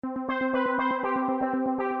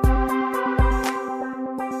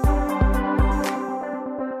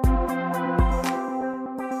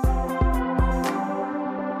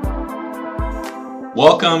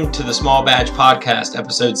Welcome to the Small Batch Podcast,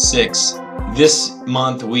 Episode 6. This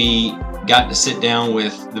month we got to sit down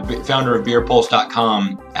with the founder of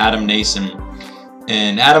Beerpulse.com, Adam Nason.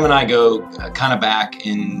 And Adam and I go kind of back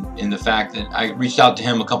in the fact that I reached out to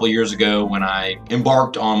him a couple years ago when I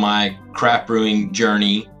embarked on my craft brewing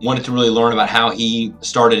journey. Wanted to really learn about how he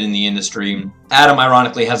started in the industry. Adam,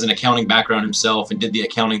 ironically, has an accounting background himself and did the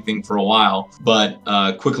accounting thing for a while, but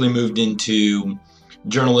quickly moved into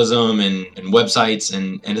journalism and websites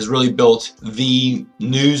and has really built the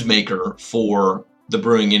newsmaker for the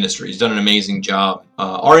brewing industry. He's done an amazing job.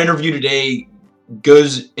 Our interview today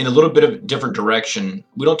goes in a little bit of a different direction.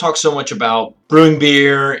 We don't talk so much about brewing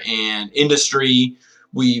beer and industry.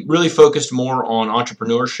 We really focused more on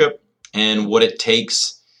entrepreneurship and what it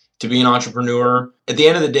takes to be an entrepreneur. At the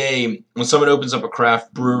end of the day, when someone opens up a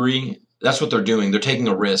craft brewery, that's what they're doing. They're taking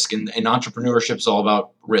a risk, and entrepreneurship is all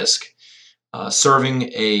about risk.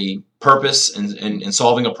 Serving a purpose and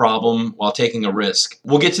solving a problem while taking a risk.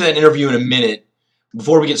 We'll get to that interview in a minute.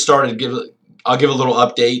 Before we get started, I'll give a little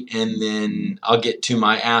update, and then I'll get to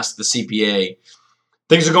my Ask the CPA.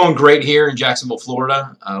 Things are going great here in Jacksonville,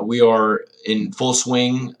 Florida. We are in full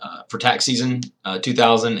swing for tax season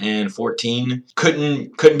 2014.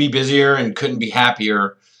 Couldn't be busier and couldn't be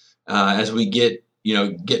happier as we get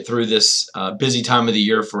through this busy time of the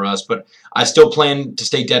year for us. But I still plan to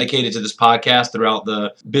stay dedicated to this podcast throughout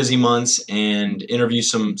the busy months and interview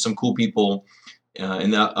some cool people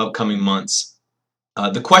in the upcoming months.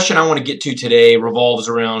 The question I want to get to today revolves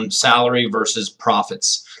around salary versus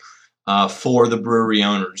profits for the brewery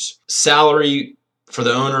owners. Salary for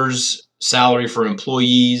the owners, salary for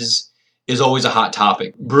employees is always a hot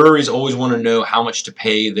topic. Breweries always want to know how much to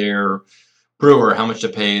pay their brewer, how much to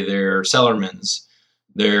pay their cellarmans,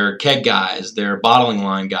 their keg guys, their bottling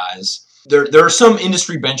line guys. There are some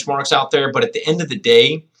industry benchmarks out there, but at the end of the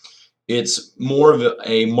day, it's more of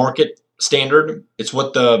a market standard. It's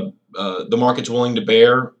what the market's willing to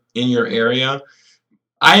bear in your area.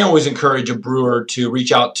 I always encourage a brewer to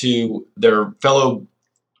reach out to their fellow,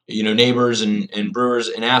 neighbors and brewers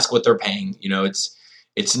and ask what they're paying.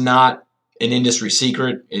 It's not an industry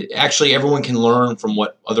secret. Actually, everyone can learn from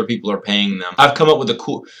what other people are paying them. I've come up with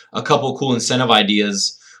a couple cool incentive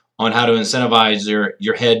ideas on how to incentivize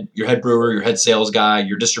your head brewer, your head sales guy,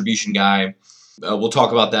 your distribution guy. We'll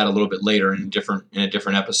talk about that a little bit later in a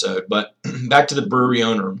different episode. But back to the brewery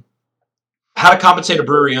owner. How to compensate a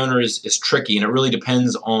brewery owner is tricky, and it really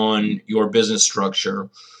depends on your business structure.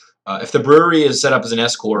 If the brewery is set up as an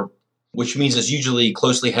S corp, which means it's usually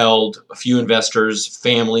closely held, a few investors,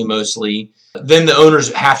 family mostly, then the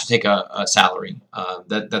owners have to take a salary.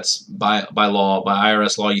 That's by law, by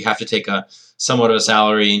IRS law. You have to take somewhat of a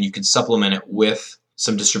salary, and you can supplement it with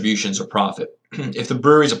some distributions or profit. If the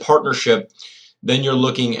brewery is a partnership, then you're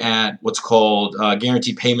looking at what's called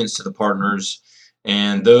guaranteed payments to the partners,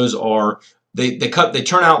 and those are they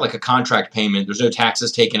turn out like a contract payment. There's no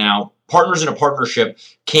taxes taken out. Partners in a partnership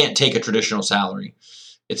can't take a traditional salary.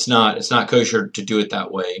 It's not kosher to do it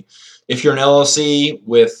that way. If you're an LLC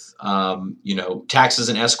with taxes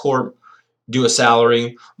and S corp, do a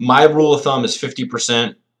salary. My rule of thumb is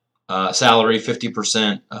 50% salary,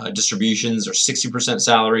 50% distributions, or 60%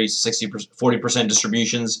 salary, 40%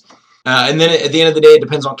 distributions. And then at the end of the day, it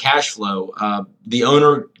depends on cash flow. The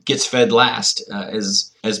owner gets fed last.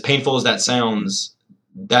 As painful as that sounds,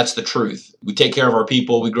 that's the truth. We take care of our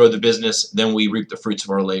people, we grow the business, then we reap the fruits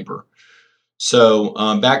of our labor. So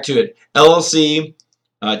back to it. LLC,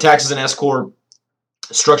 taxes and S corp,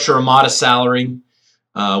 structure a modest salary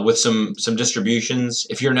with some distributions.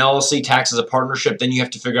 If you're an LLC, tax as a partnership, then you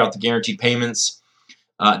have to figure out the guaranteed payments.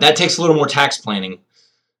 That takes a little more tax planning.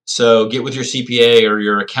 So get with your CPA or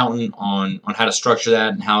your accountant on how to structure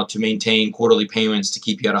that and how to maintain quarterly payments to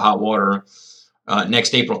keep you out of hot water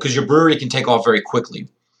next April. Because your brewery can take off very quickly.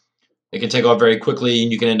 It can take off very quickly,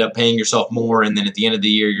 and you can end up paying yourself more. And then at the end of the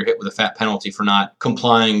year, you're hit with a fat penalty for not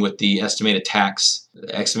complying with the estimated tax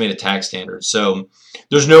standards. So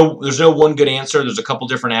there's no one good answer. There's a couple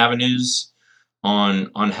different avenues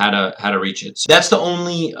on how to reach it. So that's the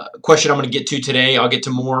only question I'm going to get to today. I'll get to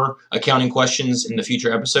more accounting questions in the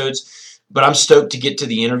future episodes, but I'm stoked to get to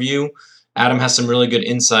the interview. Adam has some really good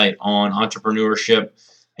insight on entrepreneurship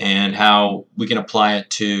and how we can apply it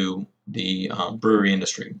to the brewery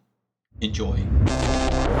industry. Enjoy.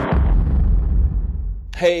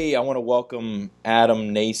 Hey, I want to welcome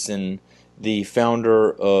Adam Nason, the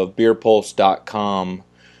founder of Beerpulse.com.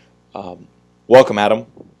 Welcome, Adam.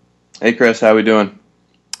 Hey, Chris. How we doing?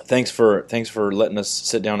 Thanks for letting us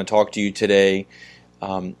sit down and talk to you today.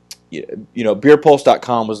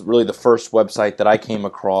 Beerpulse.com was really the first website that I came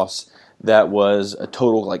across that was a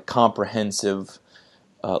total comprehensive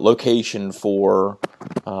location for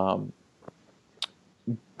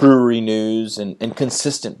brewery news and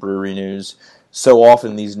consistent brewery news. So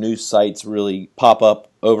often these news sites really pop up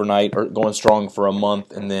overnight or going strong for a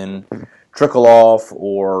month and then trickle off,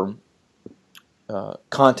 or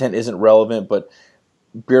content isn't relevant. But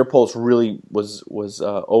Beerpulse really was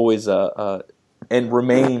always and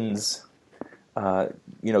remains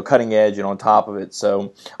cutting edge and on top of it.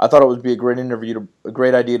 So I thought it would be a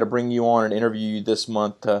great idea to bring you on and interview you this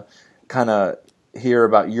month to kind of hear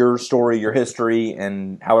about your story, your history,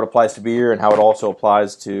 and how it applies to beer and how it also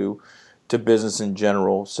applies to business in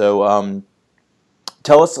general. So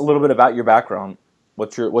tell us a little bit about your background.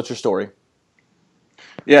 What's your story?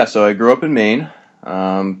 Yeah, so I grew up in Maine.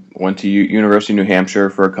 Went to University of New Hampshire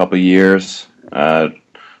for a couple of years.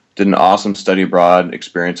 Did an awesome study abroad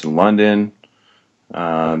experience in London.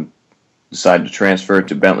 Decided to transfer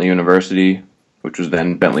to Bentley University, which was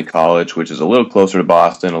then Bentley College, which is a little closer to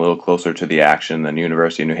Boston, a little closer to the action than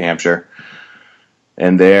University of New Hampshire.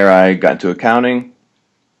 And there I got into accounting.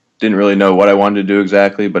 Didn't really know what I wanted to do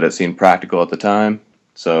exactly, but it seemed practical at the time.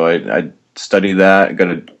 So I studied that,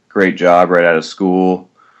 got a great job right out of school,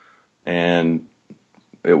 and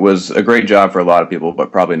it was a great job for a lot of people,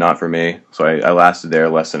 but probably not for me. So I lasted there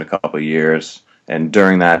less than a couple of years. And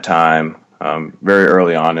during that time, very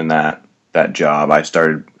early on in that job, I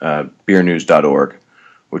started beernews.org,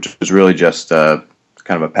 which was really just kind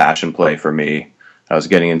of a passion play for me. I was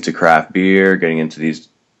getting into craft beer, getting into these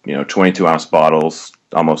 22-ounce bottles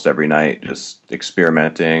almost every night, just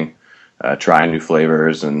experimenting, trying new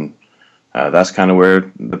flavors, and that's kind of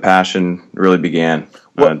where the passion really began.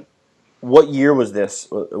 What year was this?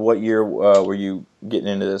 What year were you getting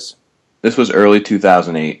into this? This was early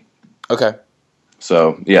 2008. Okay.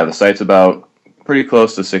 So, yeah, the site's about pretty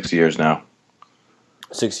close to 6 years now.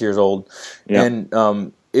 6 years old. Yeah.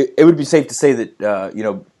 And it would be safe to say that,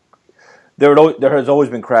 there has always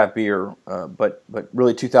been craft beer, but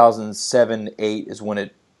really 2007, 8 is when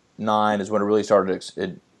it really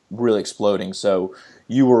started really exploding. So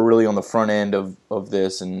you were really on the front end of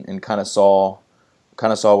this and kind of saw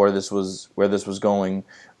where this was going.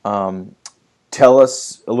 Tell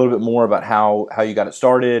us a little bit more about how you got it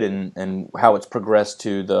started and how it's progressed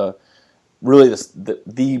to the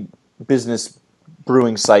business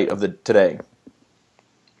brewing site of the today.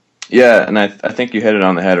 Yeah, and I think you hit it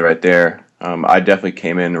on the head right there. I definitely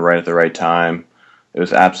came in right at the right time. It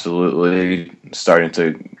was absolutely starting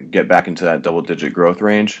to get back into that double-digit growth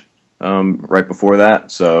range right before that.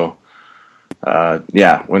 So,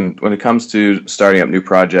 when it comes to starting up new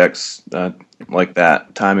projects like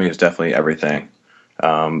that, timing is definitely everything.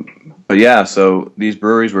 But yeah, so these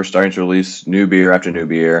breweries were starting to release new beer after new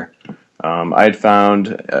beer. I had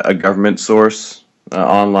found a government source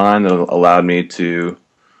online that allowed me to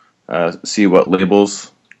see what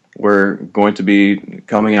labels were going to be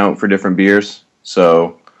coming out for different beers.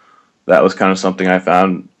 So that was kind of something I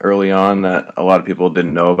found early on that a lot of people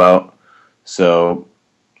didn't know about. So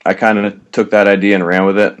I kind of took that idea and ran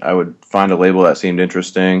with it. I would find a label that seemed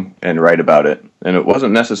interesting and write about it. And it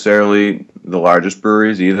wasn't necessarily the largest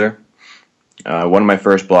breweries either. One of my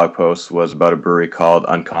first blog posts was about a brewery called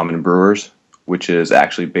Uncommon Brewers, which is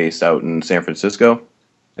actually based out in San Francisco,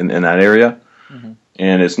 in that area. Mm-hmm.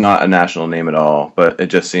 And it's not a national name at all, but it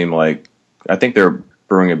just seemed like, I think they're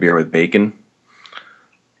brewing a beer with bacon.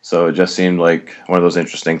 So it just seemed like one of those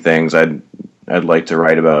interesting things I'd like to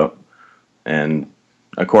write about. And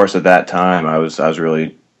of course, at that time, I was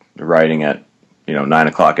really writing at 9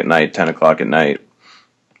 o'clock at night, 10 o'clock at night.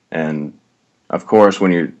 And of course,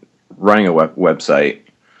 when you're running a website,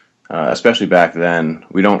 especially back then,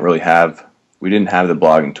 we didn't have the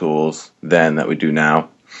blogging tools then that we do now.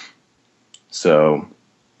 So,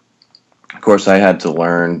 of course, I had to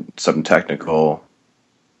learn some technical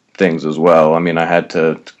things as well. I mean, I had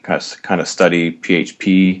to kind of study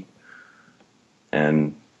PHP,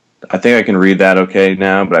 and I think I can read that okay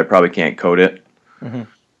now, but I probably can't code it. Mm-hmm.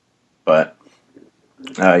 But,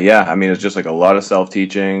 I mean, it's just like a lot of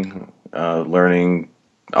self-teaching, learning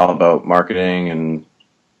all about marketing and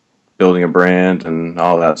building a brand and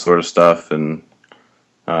all that sort of stuff. And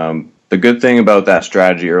the good thing about that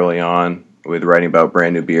strategy early on with writing about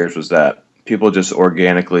brand new beers was that people just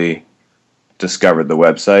organically discovered the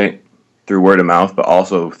website through word of mouth, but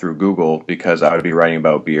also through Google, because I would be writing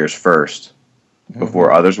about beers first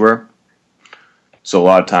before others were. So a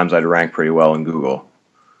lot of times I'd rank pretty well in Google.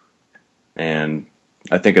 And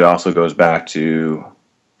I think it also goes back to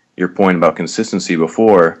your point about consistency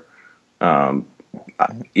before.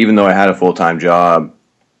 Even though I had a full-time job,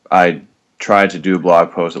 I tried to do a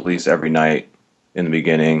blog post at least every night in the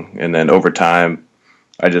beginning. And then over time,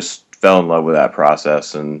 I just fell in love with that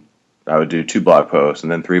process, and I would do 2 blog posts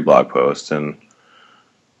and then 3 blog posts, and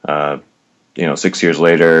 6 years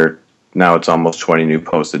later, now it's almost 20 new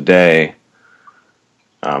posts a day.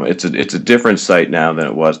 It's a different site now than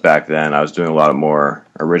it was back then. I was doing a lot of more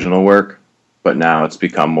original work, but now it's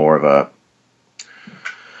become more of a,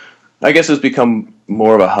 I guess it's become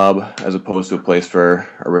more of a hub as opposed to a place for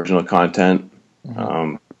original content.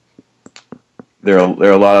 Mm-hmm. There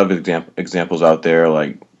are a lot of examples out there,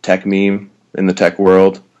 like Tech Meme in the tech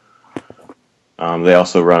world. They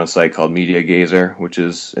also run a site called Media Gazer, which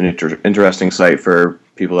is an interesting site for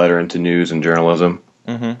people that are into news and journalism.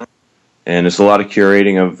 Mm-hmm. And it's a lot of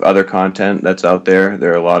curating of other content that's out there.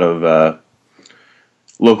 There are a lot of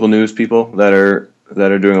local news people that are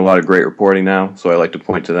doing a lot of great reporting now, so I like to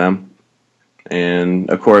point to them. And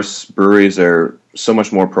of course, breweries are so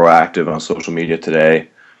much more proactive on social media today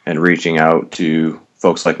and reaching out to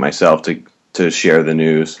folks like myself to share the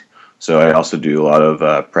news. So I also do a lot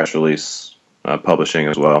of press release publishing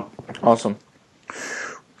as well. Awesome.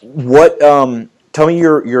 What? Tell me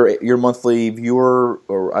your monthly viewer,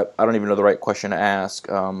 or I don't even know the right question to ask.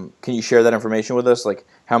 Can you share that information with us? Like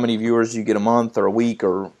how many viewers you get a month or a week,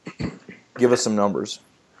 or give us some numbers.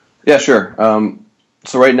 Yeah, sure.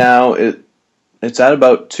 So right now it's at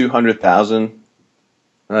about 200,000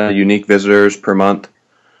 unique visitors per month.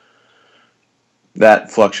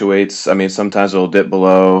 That fluctuates. I mean, sometimes it'll dip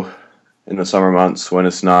below in the summer months when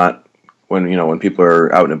it's not, when people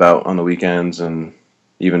are out and about on the weekends and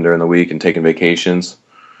even during the week and taking vacations.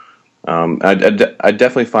 I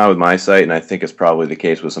definitely find with my site, and I think it's probably the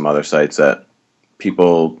case with some other sites, that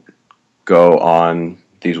people go on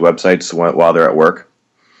these websites while they're at work,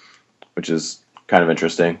 which is kind of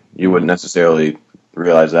interesting. You wouldn't necessarily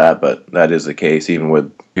realize that, but that is the case even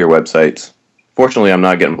with beer websites. Fortunately, I'm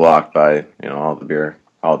not getting blocked by all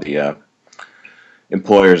the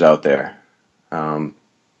employers out there.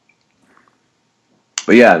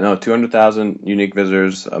 But yeah, no, 200,000 unique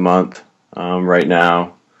visitors a month right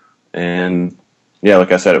now, and yeah,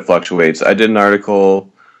 like I said, it fluctuates. I did an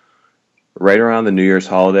article right around the New Year's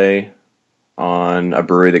holiday on a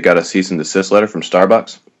brewery that got a cease and desist letter from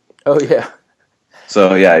Starbucks. Oh yeah.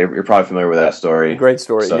 So yeah, you're probably familiar with that story. Great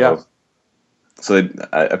story. Yeah. So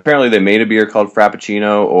apparently they made a beer called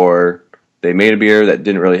Frappuccino, or they made a beer that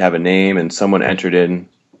didn't really have a name, and someone entered in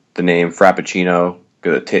the name Frappuccino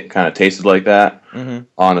because it kind of tasted like that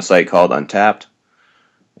on a site called Untapped.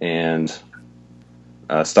 And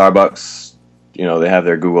Starbucks, they have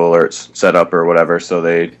their Google alerts set up or whatever, so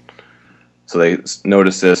they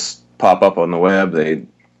noticed this pop up on the web. They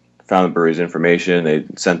found the brewery's information. They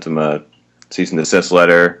sent them a cease and desist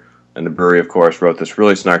letter, and the brewery, of course, wrote this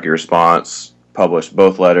really snarky response, published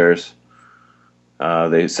both letters.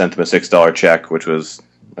 They sent them a $6 check, which was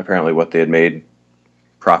apparently what they had made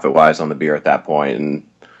profit-wise on the beer at that point. And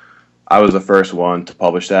I was the first one to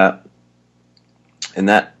publish that. And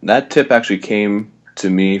that tip actually came to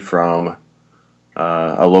me from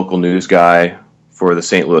a local news guy for the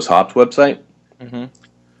St. Louis Hops website. Mm-hmm.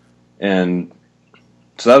 And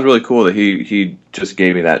so that was really cool that he just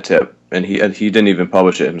gave me that tip. And he didn't even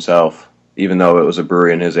publish it himself, even though it was a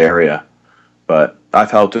brewery in his area. But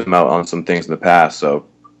I've helped him out on some things in the past, so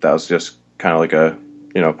that was just kind of like a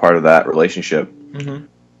part of that relationship. Mm-hmm.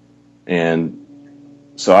 And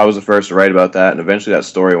so I was the first to write about that, and eventually that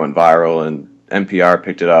story went viral, and NPR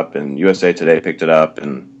picked it up, and USA Today picked it up,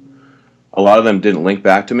 and a lot of them didn't link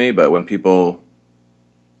back to me, but when people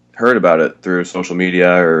heard about it through social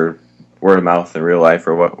media or word of mouth in real life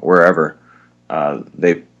or wherever,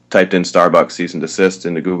 they typed in Starbucks cease and desist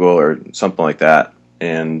into Google or something like that,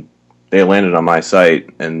 and they landed on my site.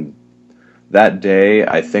 And that day,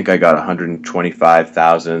 I think I got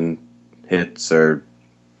 125,000 hits, or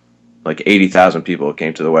like 80,000 people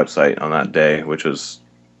came to the website on that day, which was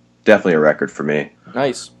definitely a record for me.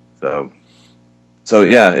 Nice. So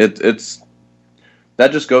yeah, it's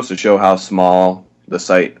that just goes to show how small the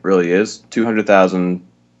site really is. 200,000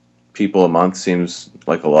 people a month seems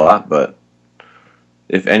like a lot, but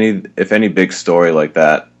if any big story like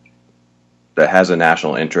that has a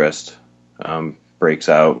national interest breaks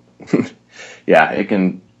out, yeah, it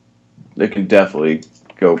can definitely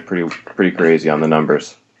go pretty crazy on the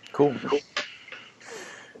numbers. Cool.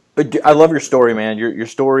 I love your story, man. Your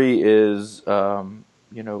story is,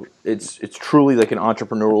 it's truly like an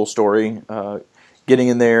entrepreneurial story. Getting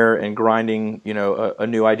in there and grinding, a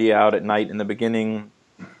new idea out at night in the beginning,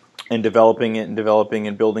 and developing it and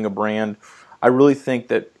building a brand. I really think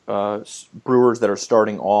that brewers that are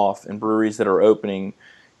starting off and breweries that are opening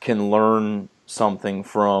can learn something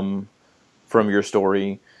from your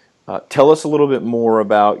story. Tell us a little bit more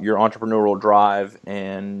about your entrepreneurial drive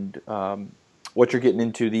and what you're getting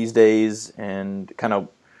into these days, and kind of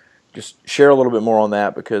just share a little bit more on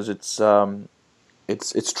that, because it's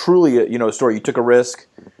truly a story. You took a risk,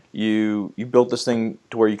 you built this thing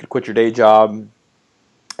to where you could quit your day job,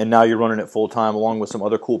 and now you're running it full time along with some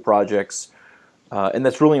other cool projects, and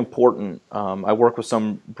that's really important. I work with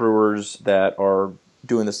some brewers that are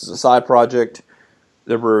doing this as a side project.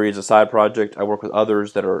 Their brewery is a side project. I work with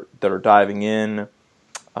others that are diving in,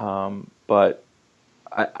 but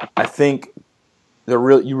I think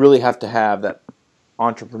you really have to have that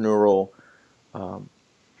entrepreneurial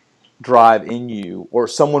drive in you, or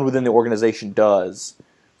someone within the organization does,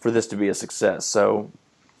 for this to be a success. So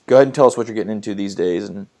go ahead and tell us what you're getting into these days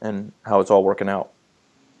and how it's all working out.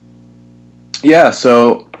 Yeah,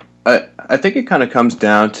 so I think it kind of comes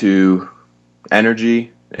down to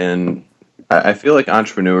energy, and I feel like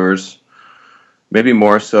entrepreneurs, maybe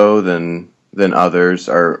more so than others,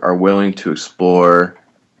 are willing to explore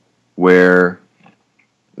where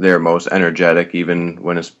they're most energetic, even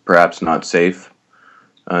when it's perhaps not safe.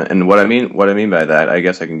 And what I mean by that, I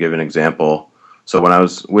guess I can give an example. So when I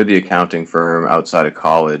was with the accounting firm outside of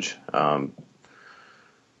college, it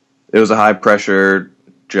was a high pressure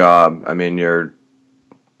job. I mean, you're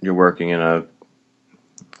working in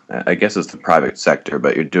I guess it's the private sector,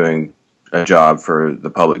 but you're doing a job for the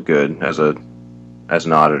public good as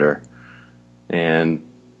an auditor, and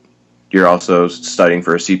you're also studying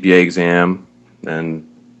for a CPA exam, and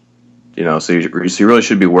so you really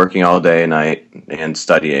should be working all day and night and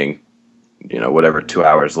studying, whatever 2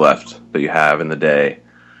 hours left that you have in the day,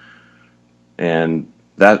 and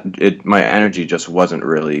my energy just wasn't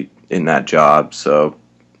really in that job, so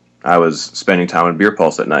I was spending time on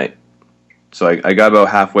Beerpulse at night. So I got about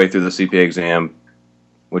halfway through the CPA exam,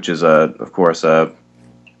 which is of course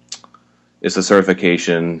it's a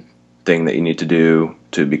certification thing that you need to do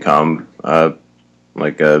to become I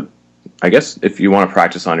guess if you want to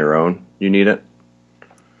practice on your own, you need it.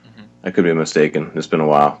 Mm-hmm. I could be mistaken. It's been a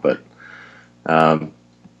while, but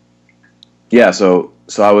yeah. So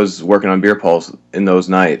I was working on Beerpulse in those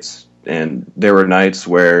nights, and there were nights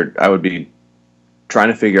where I would be trying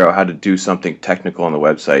to figure out how to do something technical on the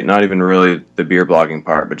website, not even really the beer blogging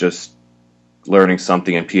part, but just learning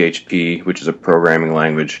something in PHP, which is a programming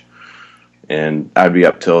language, and I'd be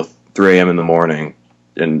up till 3 a.m. in the morning,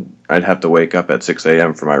 and I'd have to wake up at 6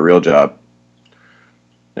 a.m. for my real job.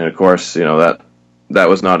 And of course, that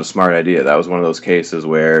was not a smart idea. That was one of those cases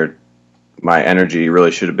where my energy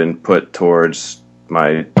really should have been put towards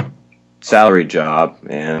my salary job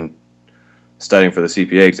and studying for the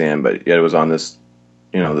CPA exam, but yet it was on this,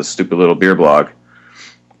 this stupid little beer blog.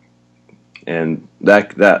 And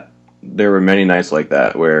that there were many nights like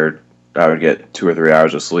that where I would get 2 or 3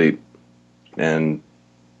 hours of sleep, and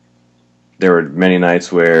there were many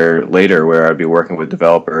nights where I'd be working with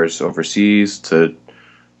developers overseas to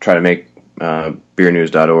try to make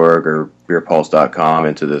beernews.org or beerpulse.com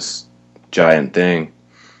into this giant thing,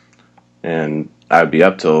 and I'd be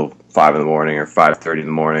up till 5 in the morning or 5:30 in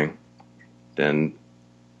the morning. Then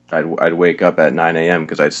I'd wake up at 9 a.m.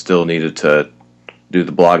 because I still needed to do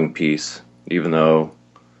the blogging piece, even though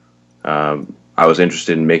I was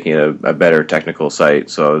interested in making a better technical site.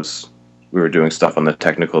 So we were doing stuff on the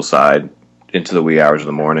technical side into the wee hours of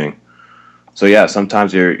the morning. So yeah,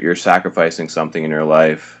 sometimes you're sacrificing something in your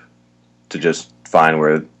life to just find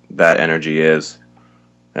where that energy is,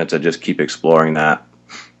 and to just keep exploring that.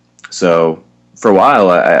 So for a while,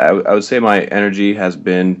 I would say my energy has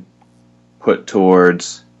been put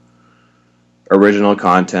towards original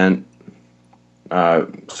content,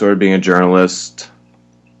 sort of being a journalist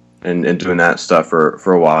and doing that stuff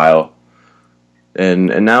for a while.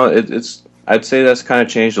 And now I'd say that's kind of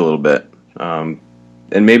changed a little bit.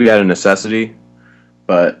 And maybe out of necessity,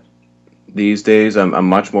 but these days I'm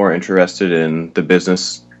much more interested in the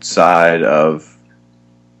business side of,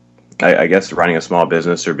 I guess, running a small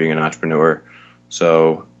business or being an entrepreneur.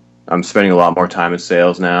 So I'm spending a lot more time in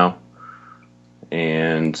sales now,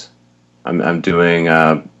 and I'm doing,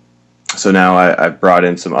 so now I've brought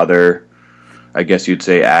in some other, I guess you'd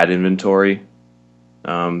say, ad inventory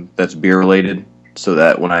that's beer related, so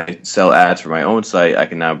that when I sell ads for my own site, I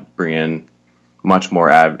can now bring in much more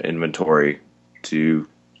ad inventory to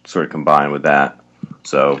sort of combine with that.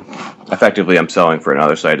 So effectively I'm selling for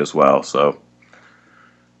another site as well. So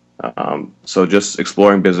so just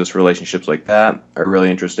exploring business relationships like that are really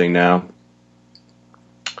interesting now.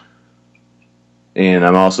 And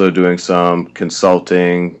I'm also doing some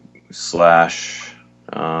consulting /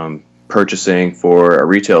 purchasing for a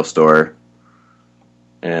retail store,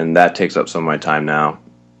 and that takes up some of my time now.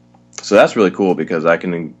 So that's really cool because I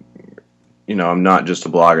can I'm not just a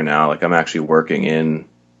blogger now. Like, I'm actually working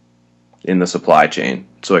in the supply chain,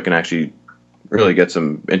 so I can actually really get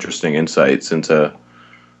some interesting insights into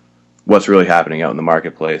what's really happening out in the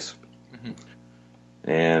marketplace. Mm-hmm.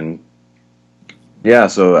 And yeah,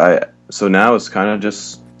 so now it's kind of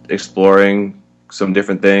just exploring some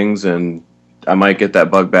different things, and I might get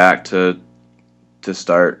that bug back to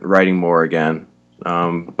start writing more again.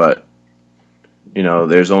 But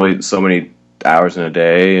there's only so many hours in a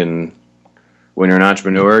day, and when you're an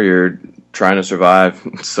entrepreneur, you're trying to survive.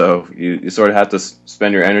 So you sort of have to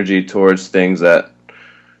spend your energy towards things that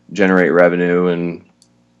generate revenue, and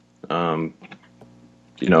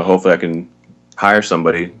hopefully I can hire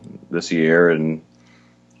somebody this year, and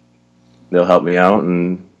they'll help me out,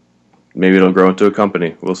 and maybe it'll grow into a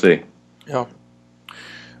company. We'll see. Yeah.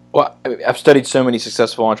 Well, I've studied so many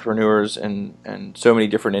successful entrepreneurs and so many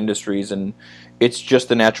different industries, and it's just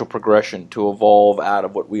the natural progression to evolve out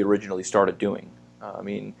of what we originally started doing.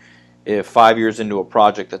 If 5 years into a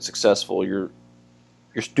project that's successful, you're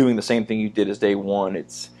doing the same thing you did as day one,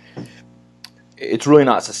 it's really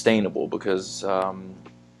not sustainable, because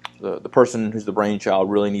the person who's the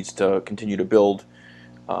brainchild really needs to continue to build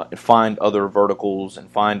and find other verticals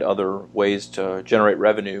and find other ways to generate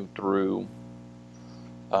revenue through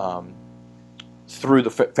the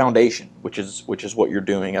foundation, which is what you're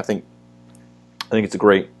doing. I think it's a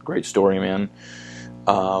great story, man.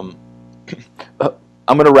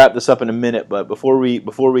 I'm going to wrap this up in a minute, but before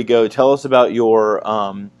we go, tell us about your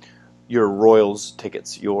Royals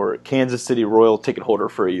tickets, your Kansas City Royal ticket holder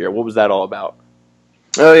for a year. What was that all about?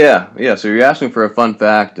 Oh yeah. So you're asking for a fun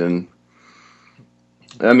fact, and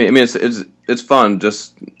it's fun.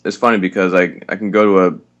 Just it's funny because I can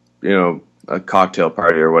go to a cocktail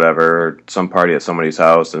party or whatever, or some party at somebody's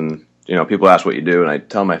house, and people ask what you do, and I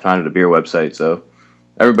tell them I founded a beer website, so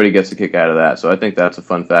everybody gets a kick out of that. So I think that's a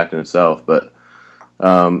fun fact in itself. But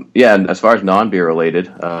and as far as non-beer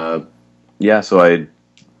related, so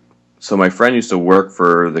my friend used to work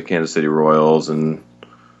for the Kansas City Royals, and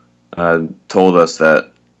told us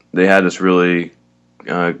that they had this really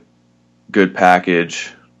good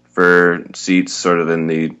package for seats sort of in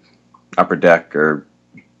the upper deck, or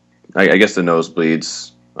I guess the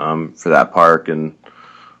nosebleeds for that park. And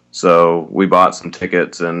so we bought some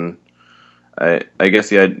tickets, and I guess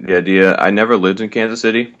the idea, I never lived in Kansas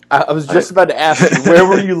City. I was just about to ask you, where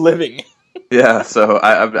were you living? Yeah, so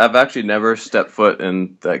I've actually never stepped foot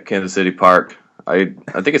in that Kansas City park. I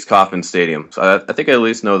think it's Kauffman Stadium, so I think I at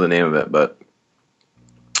least know the name of it. But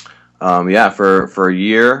for a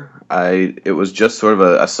year, it was just sort of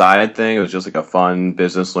a side thing. It was just like a fun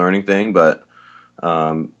business learning thing. But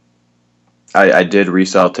I did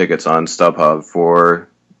resell tickets on StubHub for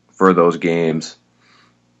those games,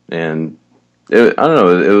 and I don't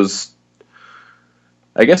know. It was,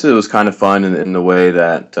 I guess it was kind of fun in the way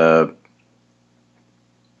that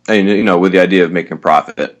with the idea of making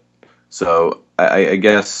profit. So I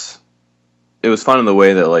guess it was fun in the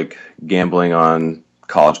way that, like, gambling on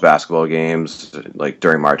college basketball games, like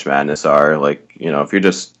during March Madness, are like, if you're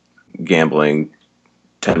just gambling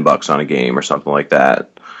 $10 on a game or something like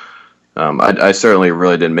that. I certainly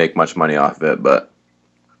really didn't make much money off of it, but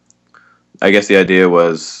I guess the idea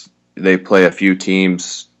was they play a few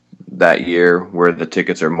teams that year where the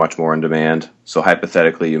tickets are much more in demand. So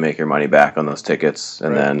hypothetically, you make your money back on those tickets,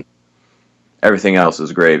 and then everything else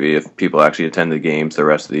is gravy if people actually attend the games the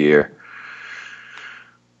rest of the year.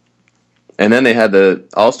 And then they had the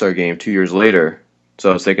All-Star game 2 years later.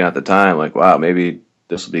 So I was thinking at the time, like, wow, maybe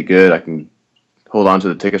this will be good. I can hold on to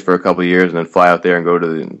the tickets for a couple of years and then fly out there and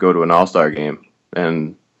go to an All-Star game.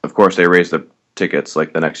 And of course, they raised the tickets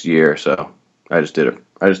like the next year. So I just did it.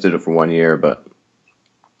 I just did it for 1 year, but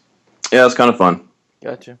yeah, it's kind of fun.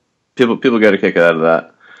 Gotcha. People get a kick out of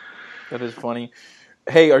that. That is funny.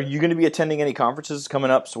 Hey, are you going to be attending any conferences coming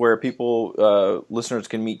up, so where listeners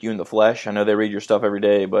can meet you in the flesh? I know they read your stuff every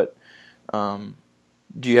day, but do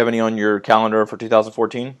you have any on your calendar for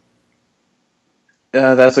 2014?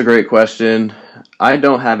 That's a great question. I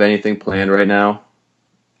don't have anything planned right now.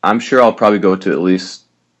 I'm sure I'll probably go to at least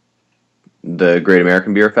the Great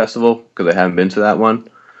American Beer Festival, because I haven't been to that one.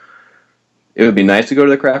 It would be nice to go to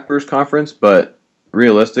the Craft Brewers Conference, but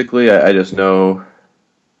realistically, I just know,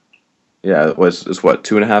 it's what,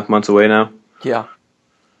 2.5 months away now? Yeah.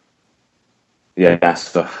 Yeah,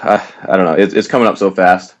 so I don't know. It's coming up so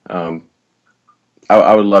fast.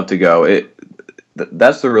 I would love to go.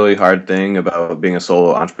 That's the really hard thing about being a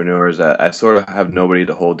solo entrepreneur, is that I sort of have nobody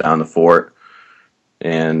to hold down the fort.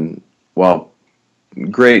 And while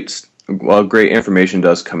great information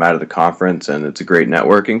does come out of the conference, and it's a great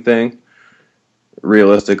networking thing,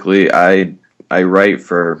 realistically, I write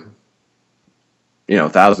for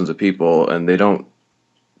thousands of people, and they don't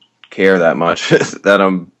care that much that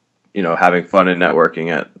I'm, having fun and networking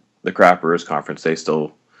at the Craft Brewers Conference. They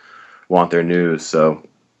still want their news. So,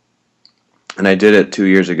 and I did it 2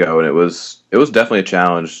 years ago, and it was definitely a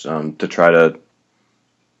challenge to try to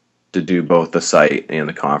do both the site and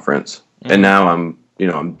the conference. Mm-hmm. And now I'm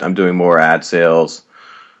doing more ad sales,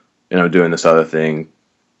 and I'm doing this other thing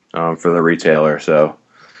for the retailer. So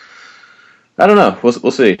I don't know.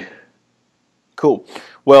 We'll see. Cool.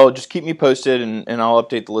 Well, just keep me posted, and I'll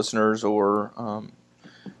update the listeners, or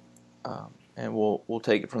and we'll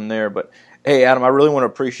take it from there. But hey, Adam, I really want to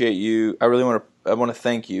appreciate you. I want to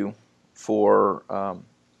thank you for.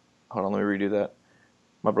 Hold on, let me redo that.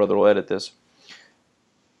 My brother will edit this.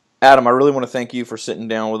 Adam, I really want to thank you for sitting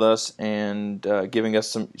down with us and giving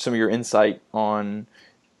us some of your insight on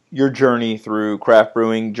your journey through craft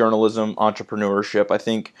brewing, journalism, entrepreneurship. I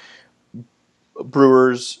think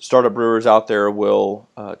startup brewers out there will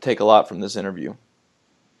take a lot from this interview.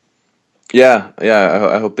 Yeah,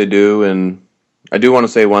 I hope they do. And I do want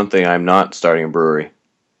to say one thing: I'm not starting a brewery.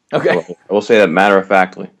 Okay, I will say that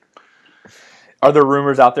matter-of-factly. Are there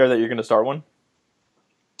rumors out there that you're going to start one?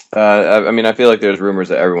 I feel like there's rumors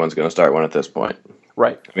that everyone's going to start one at this point.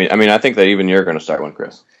 Right. I think that even you're going to start one,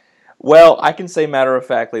 Chris. Well, I can say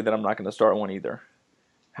matter-of-factly that I'm not going to start one either.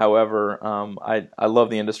 However, I love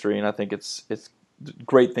the industry, and I think it's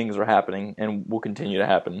great things are happening and will continue to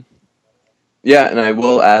happen. Yeah, and I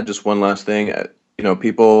will add just one last thing.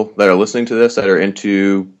 People that are listening to this that are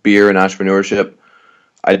into beer and entrepreneurship,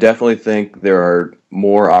 I definitely think there are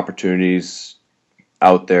more opportunities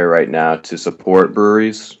out there right now to support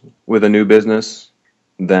breweries with a new business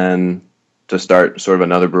than to start sort of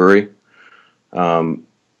another brewery. I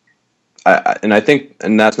think,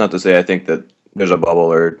 and that's not to say I think that there's a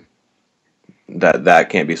bubble or that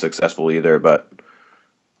can't be successful either, but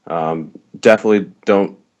definitely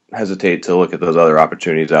don't hesitate to look at those other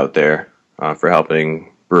opportunities out there for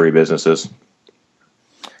helping brewery businesses.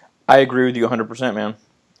 I agree with you 100%, man.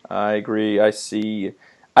 I agree.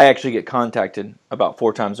 I actually get contacted about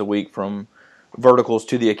 4 times a week from verticals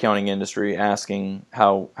to the accounting industry asking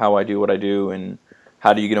how I do what I do and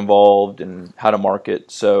how do you get involved and how to market.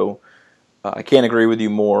 So I can't agree with you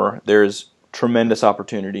more. There's tremendous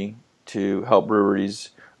opportunity to help breweries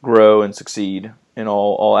grow and succeed in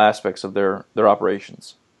all aspects of their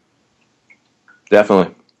operations.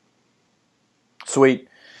 Definitely. Sweet.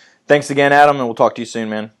 Thanks again, Adam, and we'll talk to you soon,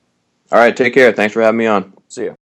 man. All right, take care. Thanks for having me on. See ya.